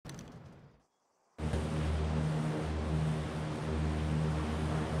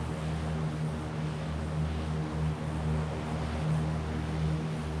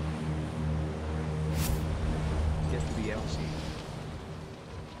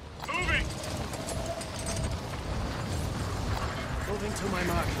Moving to my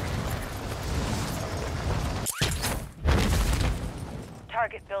mark.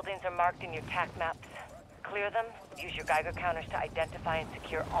 Target buildings are marked in your TAC maps. Clear them, use your Geiger counters to identify and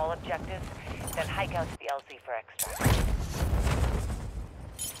secure all objectives, then hike out to the LZ for extract.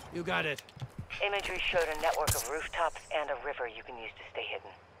 You got it. Imagery showed a network of rooftops and a river you can use to stay hidden.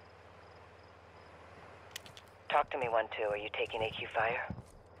 Talk to me, 1-2. Are you taking AQ fire?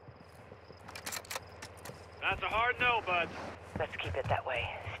 That's a hard no, bud. Let's keep it that way.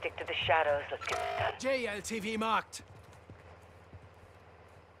 Stick to the shadows. Let's get this done. JLTV marked.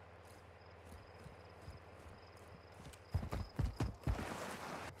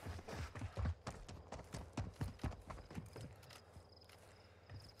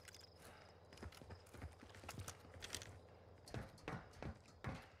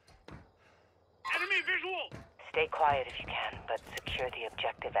 Enemy visual! Stay quiet if you can, but secure the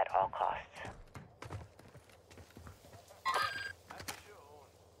objective at all costs.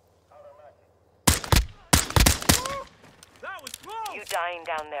 That was close! You dying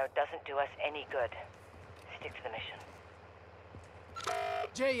down there doesn't do us any good. Stick to the mission.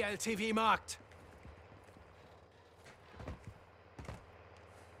 JLTV marked.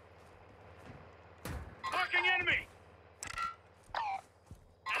 Marking enemy!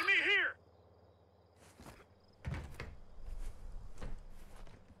 Enemy here!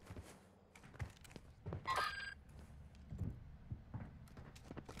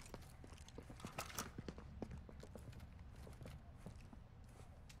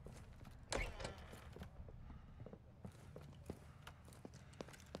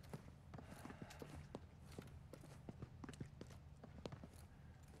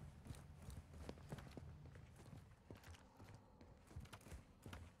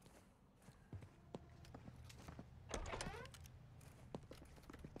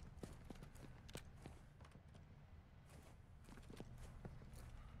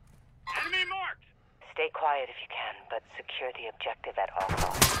 Enemy marked! Stay quiet if you can, but secure the objective at all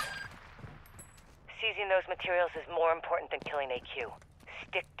costs. Seizing those materials is more important than killing AQ.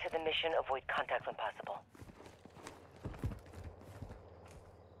 Stick to the mission, avoid contact when possible.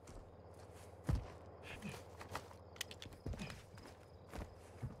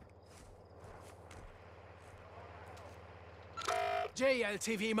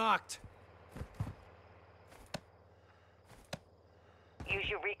 JLTV marked. Use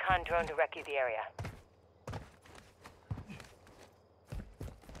your recon drone to recce the area.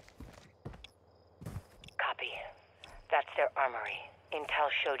 Copy. That's their armory. Intel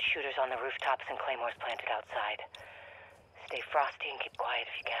showed shooters on the rooftops and claymores planted outside. Stay frosty and keep quiet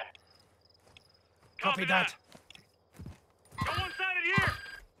if you can. Copy that. Go one-sided here!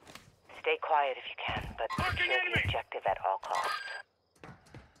 Stay quiet if you can, but Marking secure the enemy! objective at all costs.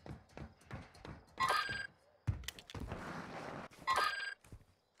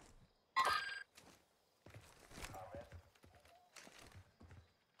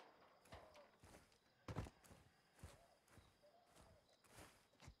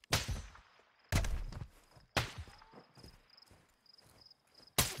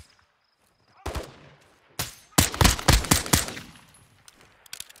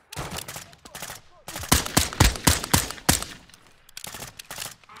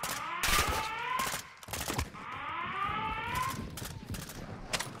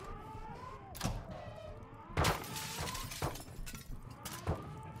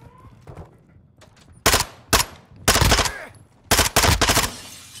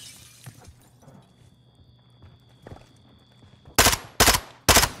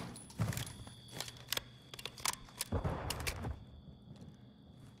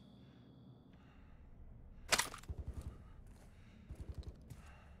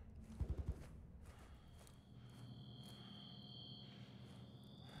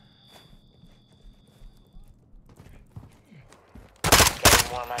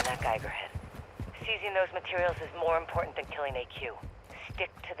 Warm on that Geiger head. Seizing those materials is more important than killing AQ. Stick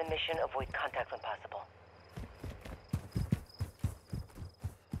to the mission, avoid contact when possible.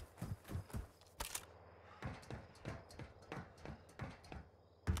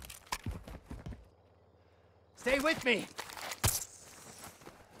 Stay with me.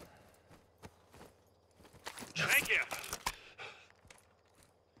 Thank you.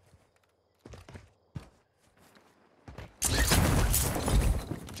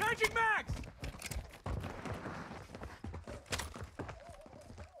 Changing mags!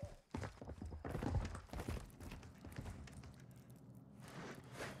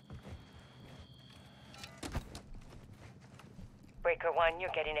 Breaker 1, you're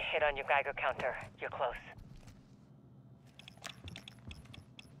getting a hit on your Geiger counter. You're close.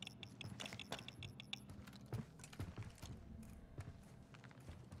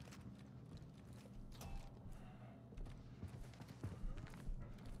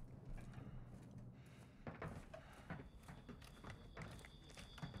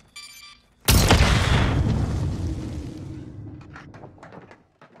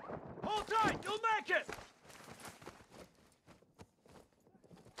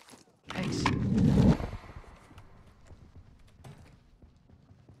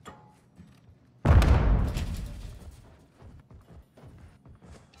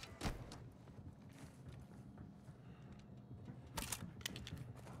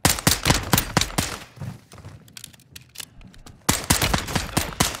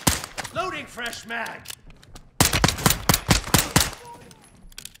 Throwing fresh mag.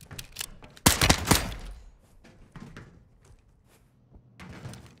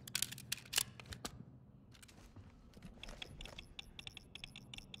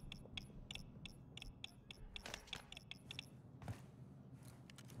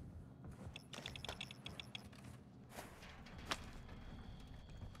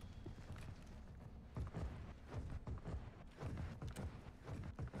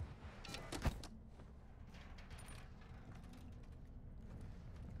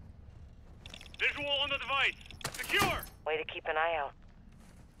 Visual on the device. Secure! Way to keep an eye out.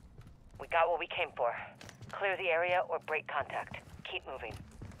 We got what we came for. Clear the area or break contact. Keep moving.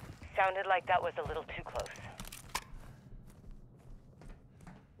 Sounded like that was a little too close.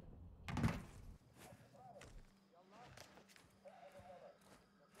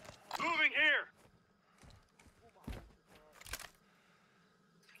 Moving here!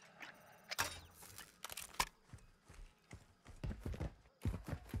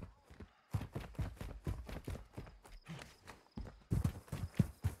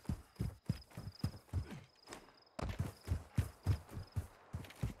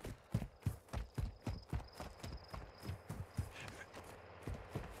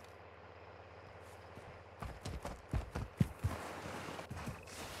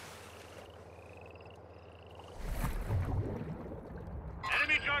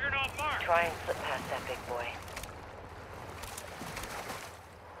 Enemy juggernaut marked! Try and slip past that big boy.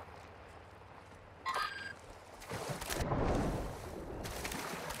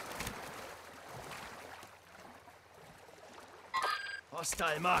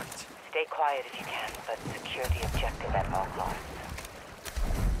 Hostile marked. Stay quiet if you can, but secure the objective at all costs.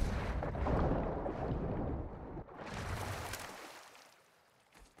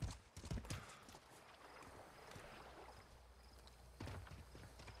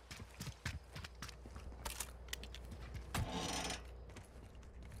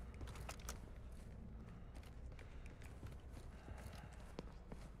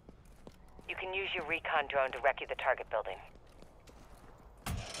 You can use your recon drone to recce the target building.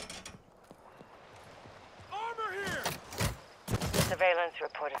 Armor here! Surveillance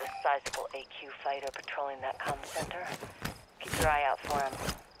reported a sizable AQ fighter patrolling that comm center. Keep your eye out for him.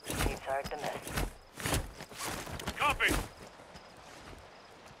 He's hard to miss. Copy!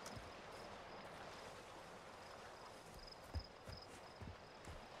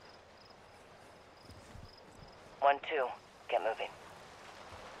 One, two. Get moving.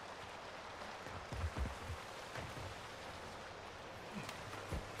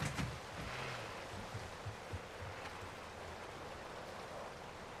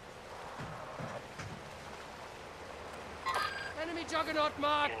 Enemy juggernaut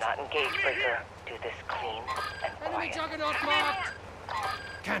marked. Do not engage, Breaker. Do this clean and Enemy quiet. juggernaut marked.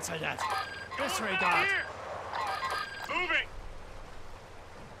 Cancel that. Disregard. Here! Moving!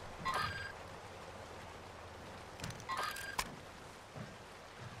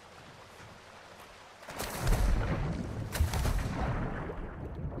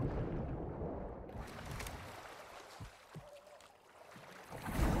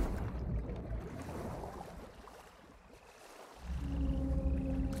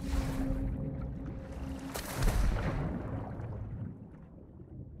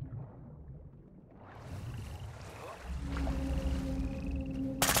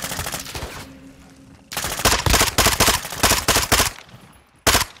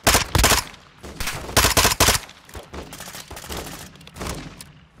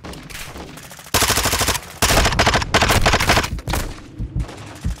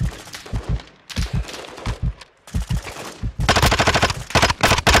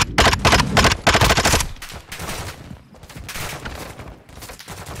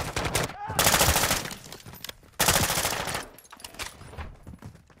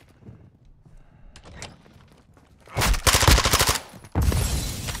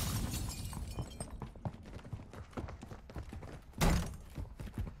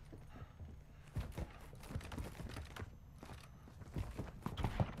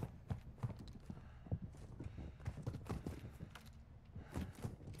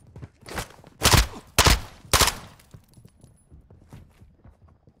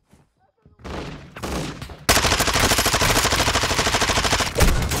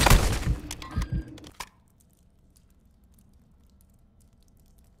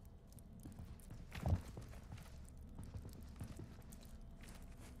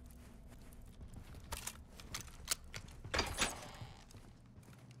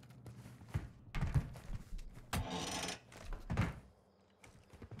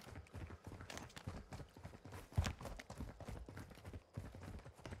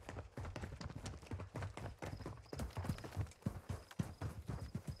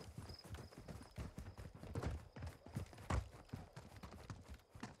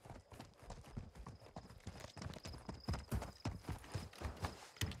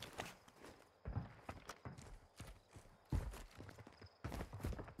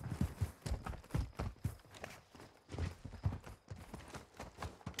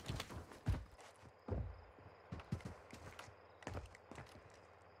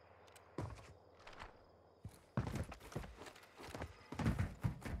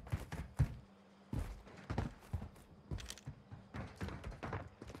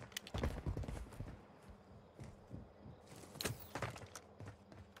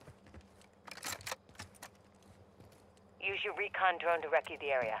 Use your recon drone to recce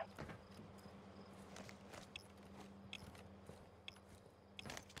the area.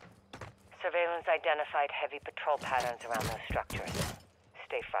 Surveillance identified heavy patrol patterns around those structures.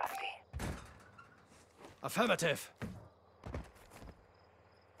 Stay frosty. Affirmative.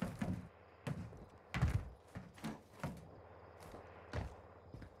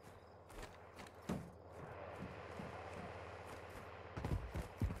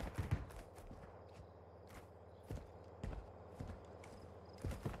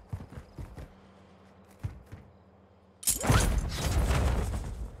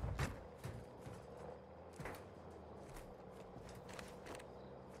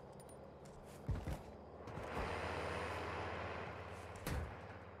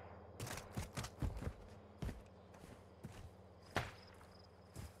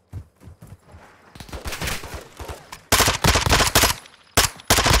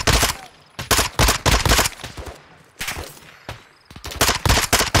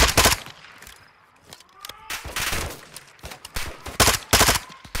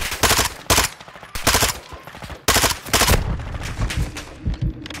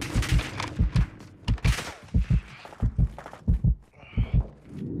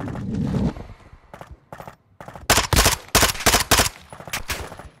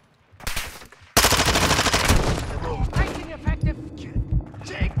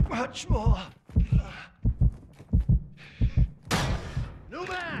 Much more. New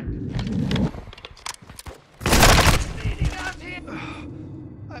mag! Bleeding out here!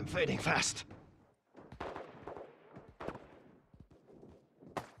 I'm fading fast.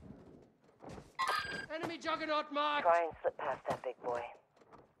 Enemy juggernaut marked! Try and slip past that big boy.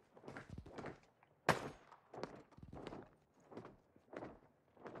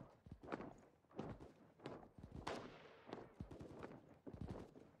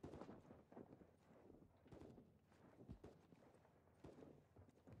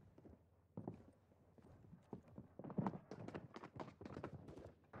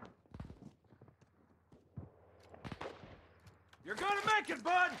 You're gonna make it,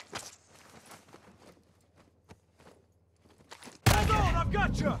 bud! Hold on, I've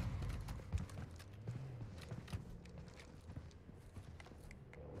got you!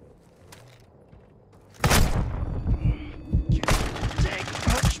 Take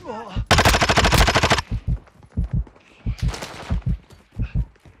much more.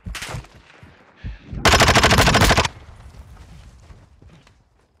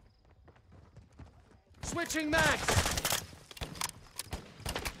 Switching mags!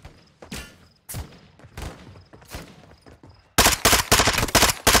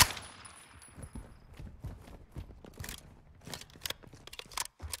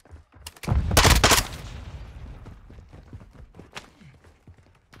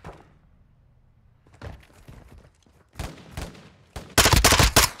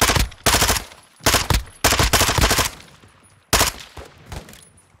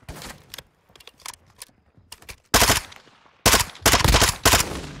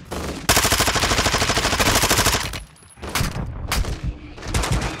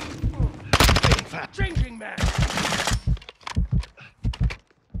 Changing man!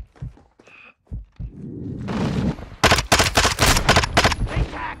 They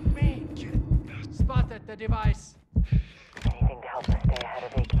tagged me! Spotted the device. Anything to help us stay ahead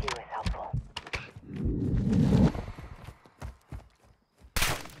of AQ is helpful.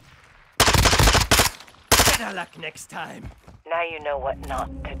 Better luck next time. Now you know what not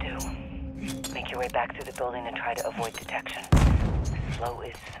to do. Make your way back through the building and try to avoid detection. Slow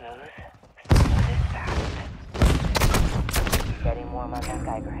is smooth. Smooth is fast. Getting warm on that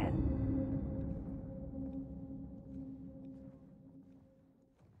Geiger head.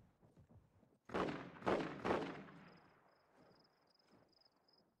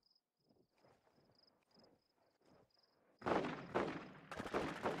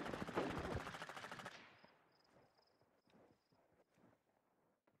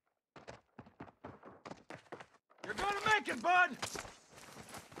 You're gonna make it, bud!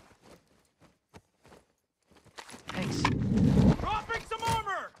 Thanks. Dropping some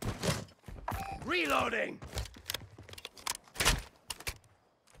armor! Reloading!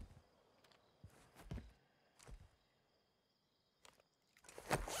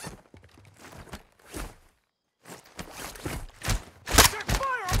 Check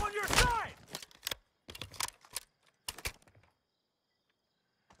fire! I'm on your side!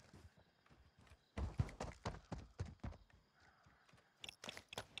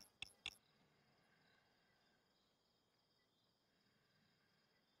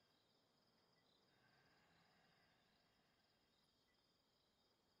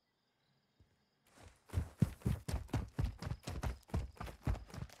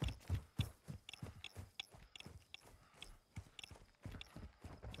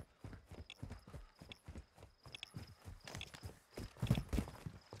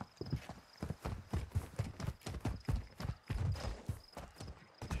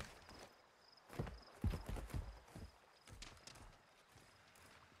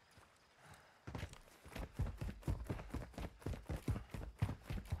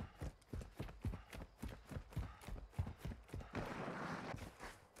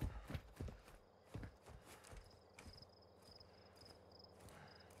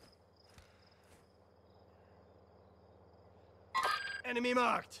 Enemy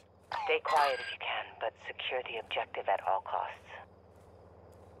marked. Stay quiet if you can, but secure the objective at all costs.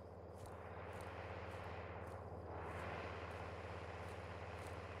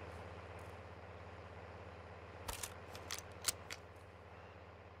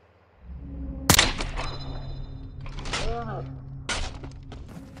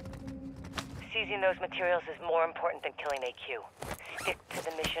 Seizing those materials is more important than killing AQ. Stick to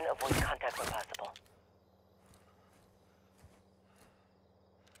the mission, avoid contact when possible.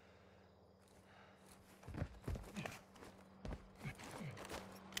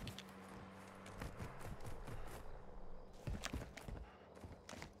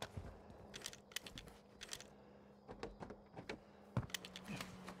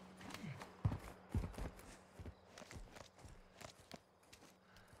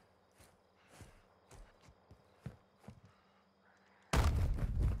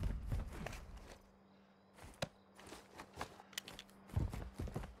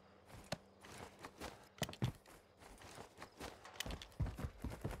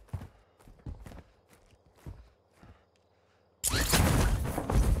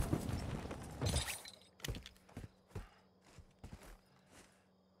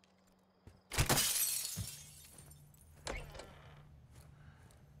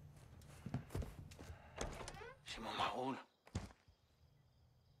 مو معقول.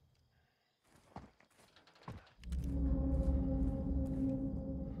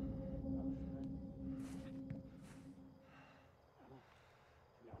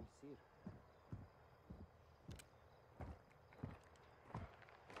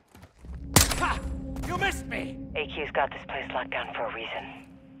 Ha! You missed me! AQ's got this place locked down for a reason.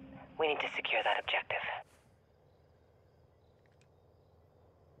 We need to secure that objective.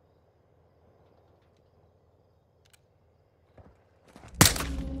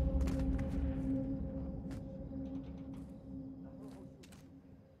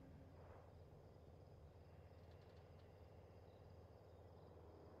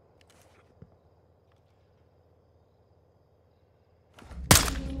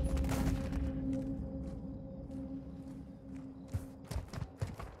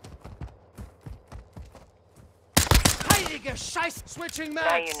 Switching mags!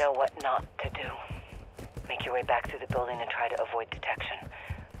 Now you know what not to do. Make your way back through the building and try to avoid detection.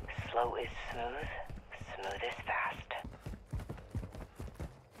 Slow is smooth, smooth is fast.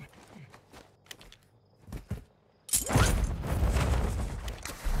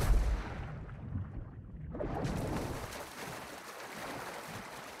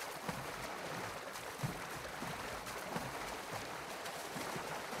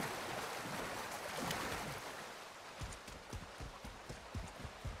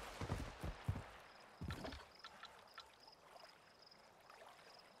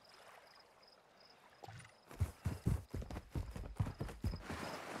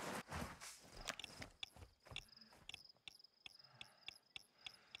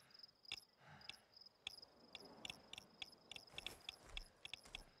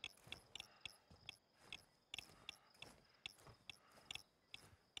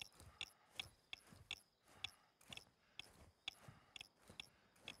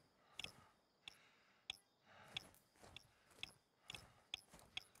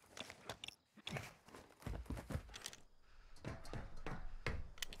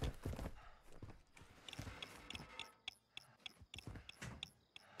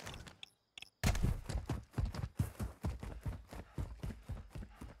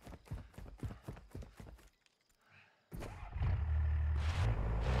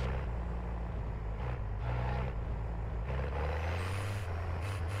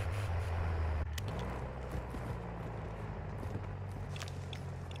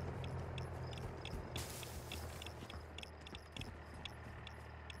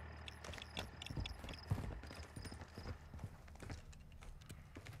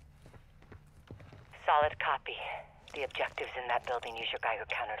 Solid copy. The objective's in that building. Use your Geiger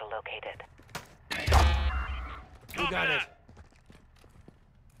counter to locate it. You got it.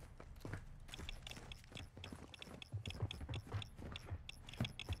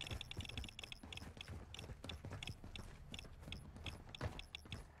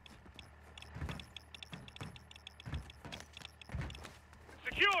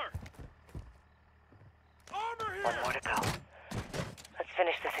 Secure! Armor here! One more to go. Let's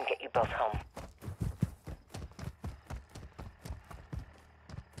finish this and get you both home.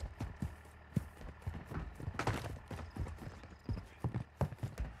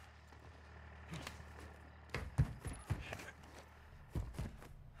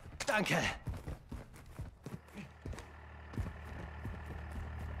 Danke.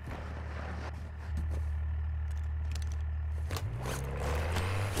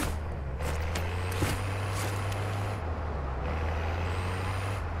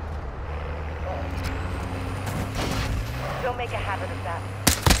 make a habit of that.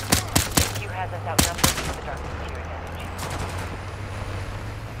 AQ has us outnumbered for the darkness to your advantage.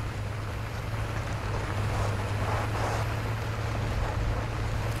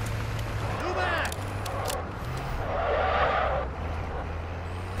 New man!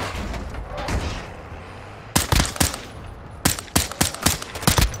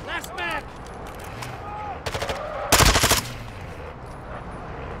 Last man!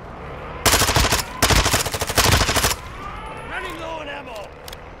 Running low on ammo!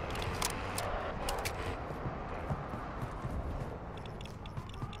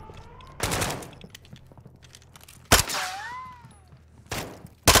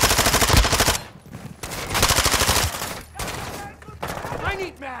 I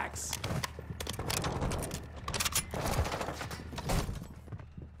need max!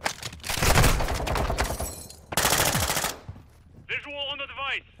 Visual on the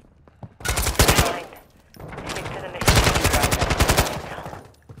device. Mind. Stick to the mission and drive that.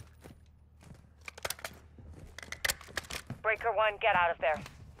 Breaker 1, get out of there.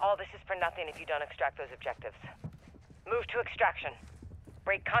 All this is for nothing if you don't extract those objectives. Move to extraction.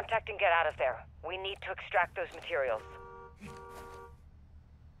 Break contact and get out of there. We need to extract those materials.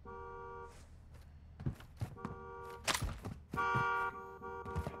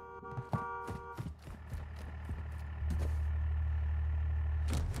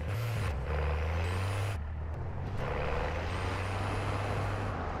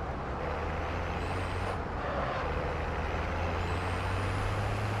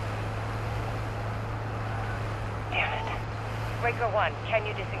 Damn it. Breaker 1, can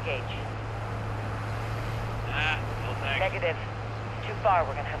you disengage? No thanks. Negative. It's too far.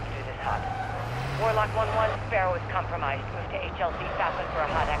 We're gonna have to do this hot. Warlock 1-1, Sparrow is compromised. Move to HLZ Falcon for a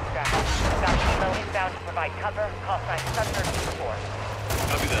hot extract. Got Kilo inbound to provide cover. Call sign Thunder 2-4.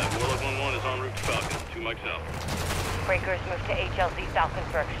 Copy that. Warlock 1-1 is en route to Falcon. 2 mics out. Breakers move to HLZ Falcon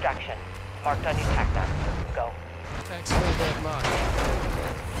for extraction. Marked on your TACMAP. Go. Thanks for that mark.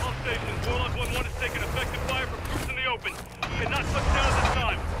 All stations, Warlock 1-1 is taking effective fire from troops in the open. Cannot touch down this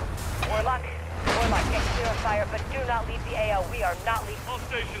time. Warlock, get clear of fire, but do not leave the AO. We are not leaving. All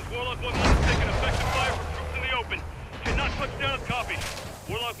stations, Warlock 1-1 is taking effective fire from troops in the open. Cannot touch down. Copy.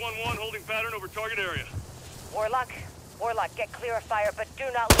 Warlock 1-1 holding pattern over target area. Warlock, get clear of fire, but do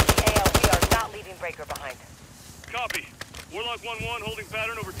not leave the AO. We are not leaving Breaker behind. Copy. Warlock 1-1 holding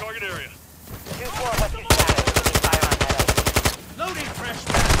pattern over target area. 2-4, what's your status? We need fire on that AO. Loading fresh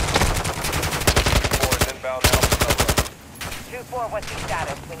back! 4 is inbound now for cover. 2-4, what's your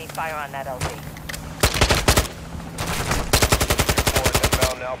status? We need fire on that LZ. 4 is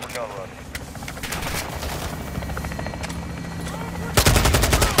inbound now for gun run.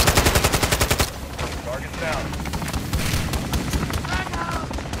 Target's down.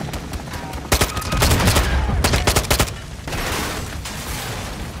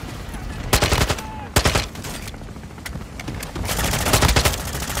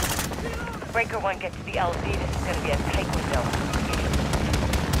 Breaker 1 gets to the LZ. This is going to be a tight window.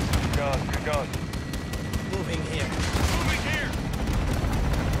 Good guns. Moving here. Moving here.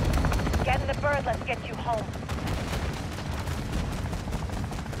 Get in the bird. Let's get you home.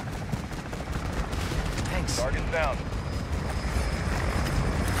 Thanks. Target's down.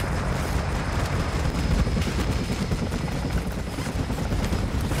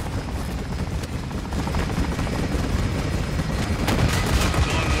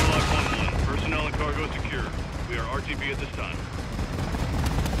 RTB at this time.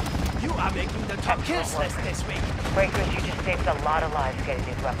 You are making the top kills list this week. Breakers, you just saved a lot of lives getting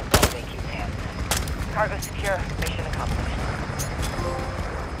these weapons out of AQ's hands. Cargo secure. Mission accomplished.